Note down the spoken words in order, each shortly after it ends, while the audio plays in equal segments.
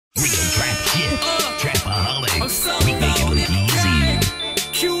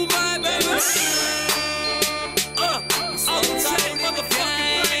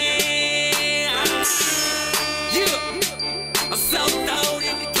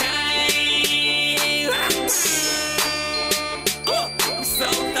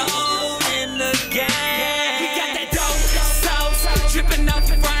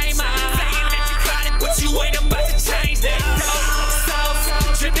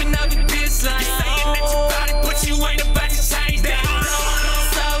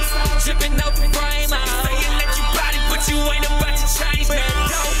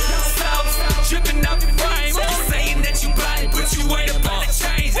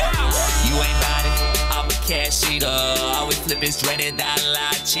bitch dreaded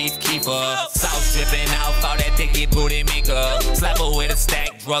dollar, chief keeper. Sauce dripping off all that thicky booty makeup. Slap her with a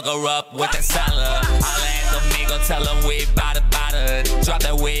stack, drug her up with that salad. Holla at the amigo, tell him we bout it. Drop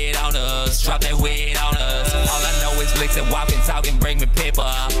that weed on us, drop that weed on us. All I know is licks and walking, talking, bring me paper.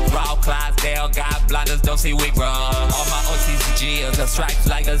 Raw Clydesdale, got blinders, don't see we bro. All my OTCG is a stripes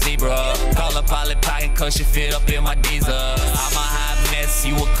like a zebra. Call up Polly Pocket, cause she fit up in my diesel. I'm a hot mess,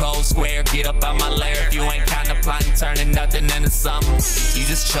 you a cold square. Get up out my lair if you ain't kinda plotting, turning nothing into something. You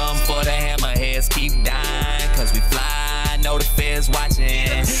just chum for the hammerheads, keep dying, cause we fly, know the feds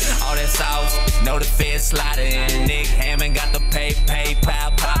watching. All that sauce, know the feds sliding. Nick Hammond got the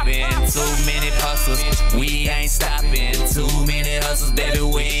PayPal popping. Too many hustles, we ain't stopping. Too many hustles, baby,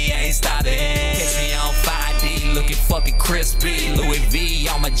 we ain't stopping. Catch me on 5D, looking fucking crispy. Louis V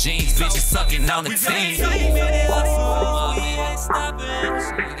on my jeans, bitches sucking on the team. Too many hustles, we ain't stopping.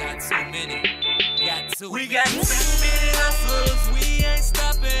 We got too many. We got too many hustles, we ain't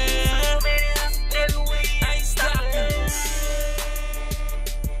stopping. Too many hustles, baby, we ain't stopping.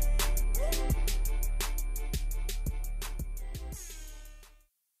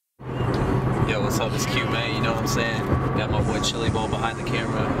 Yo, what's up? It's Qmaine, you know what I'm saying? Got my boy Chili Bowl behind the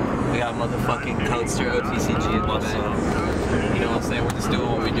camera. We got motherfucking Coaster OTCG in my bag. You know what I'm saying? We're just doing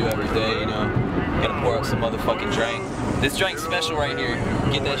what we do every day, you know? Gotta pour up some motherfucking drink. This drink's special right here.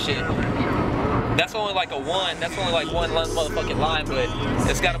 Get that shit. That's only like one motherfucking line, but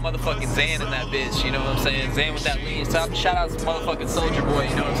it's got a motherfucking Zan in that bitch, you know what I'm saying? Zan with that lean. Shout out to motherfucking Soldier Boy,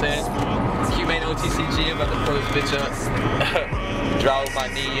 you know what I'm saying? Qmaine OTCG, I'm about to throw this bitch up. Draw with my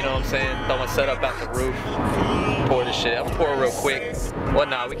knee, you know what I'm saying? Throw my setup out the roof. Pour this shit. I'm gonna pour it real quick. Well,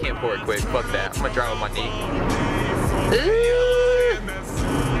 nah, we can't pour it quick. Fuck that. I'm gonna draw with my knee.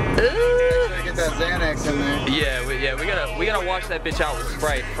 Get that Xanax in there. Yeah, we gotta wash that bitch out with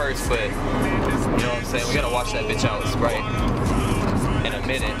Sprite first, but you know what I'm saying? We gotta wash that bitch out with Sprite in a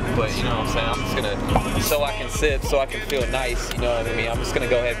minute, but you know what I'm saying? I'm just gonna, so I can sip, so I can feel nice, you know what I mean? I'm just gonna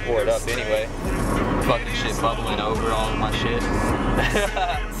go ahead and pour it up anyway. Fucking shit bubbling over all of my shit.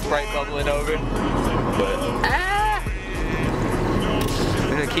 Sprite bubbling over. But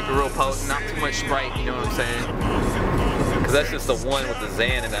we're gonna keep it real potent, not too much Sprite, you know what I'm saying? Cause that's just the one with the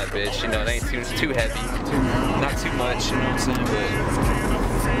Zan in that bitch, you know, it ain't too heavy. Not too much, you know what I'm saying? But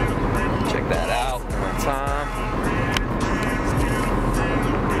check that out one more time.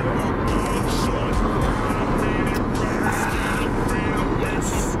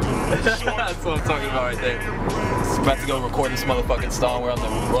 That's what I'm talking about right there. About to go record this motherfucking song. We're on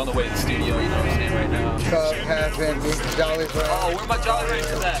the way to the studio, you know what I'm saying, right now. Cup, half empty, Jolly Bread. Oh, where my Jolly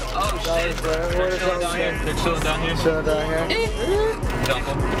Ranchers at? Oh shit. They're chilling down here. They're chilling down here. Chilling down here. Dump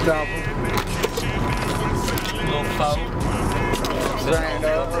them. Dump them. Little faux.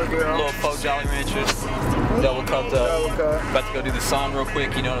 Little faux Jolly Ranchers. Double cupped up. Double cup. About to go do the song real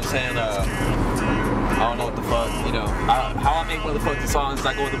quick, you know what I'm saying? I don't know what the fuck, you know. How I make motherfucking songs is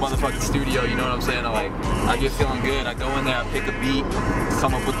I go with the motherfucking studio, you know what I'm saying? I get feeling good, I go in there, I pick a beat,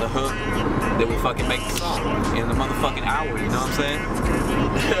 come up with the hook, then we fucking make the song in the motherfucking hour, you know what I'm saying?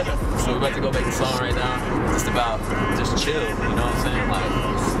 So we're about to go make the song right now. Just chill, you know what I'm saying? Like,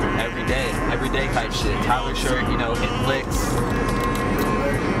 everyday type shit. Tyler shirt, you know, hitting licks.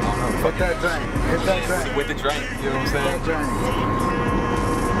 With that drink. Hit that drink. With the drink, you know what I'm saying? That drink.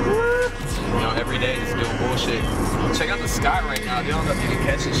 You know, every day just doing bullshit. Check out the sky right now. I don't know if you can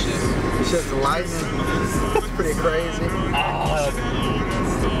catch this shit. This shit's lightning. It's pretty crazy.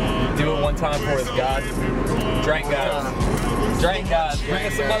 Do it one time for us, God. Drink God. Drink God. Bring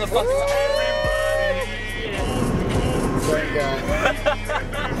us some motherfuckers. Drink God.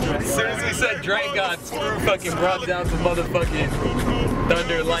 As soon as we said drink God, fucking brought down some motherfucking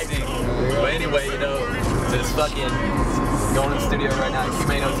thunder, lightning. But anyway, you know, just fucking going to the studio right now,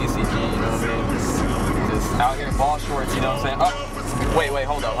 Qmaine OTCG, you know what I mean? Just out here in ball shorts, you know what I'm saying? Oh, wait,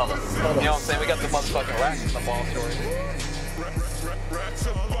 hold up. You know what I'm saying? We got the motherfucking racks in the ball shorts. Racks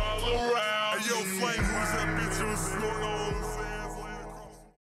all around. Yo, Flame, who's that bitch who's snorting on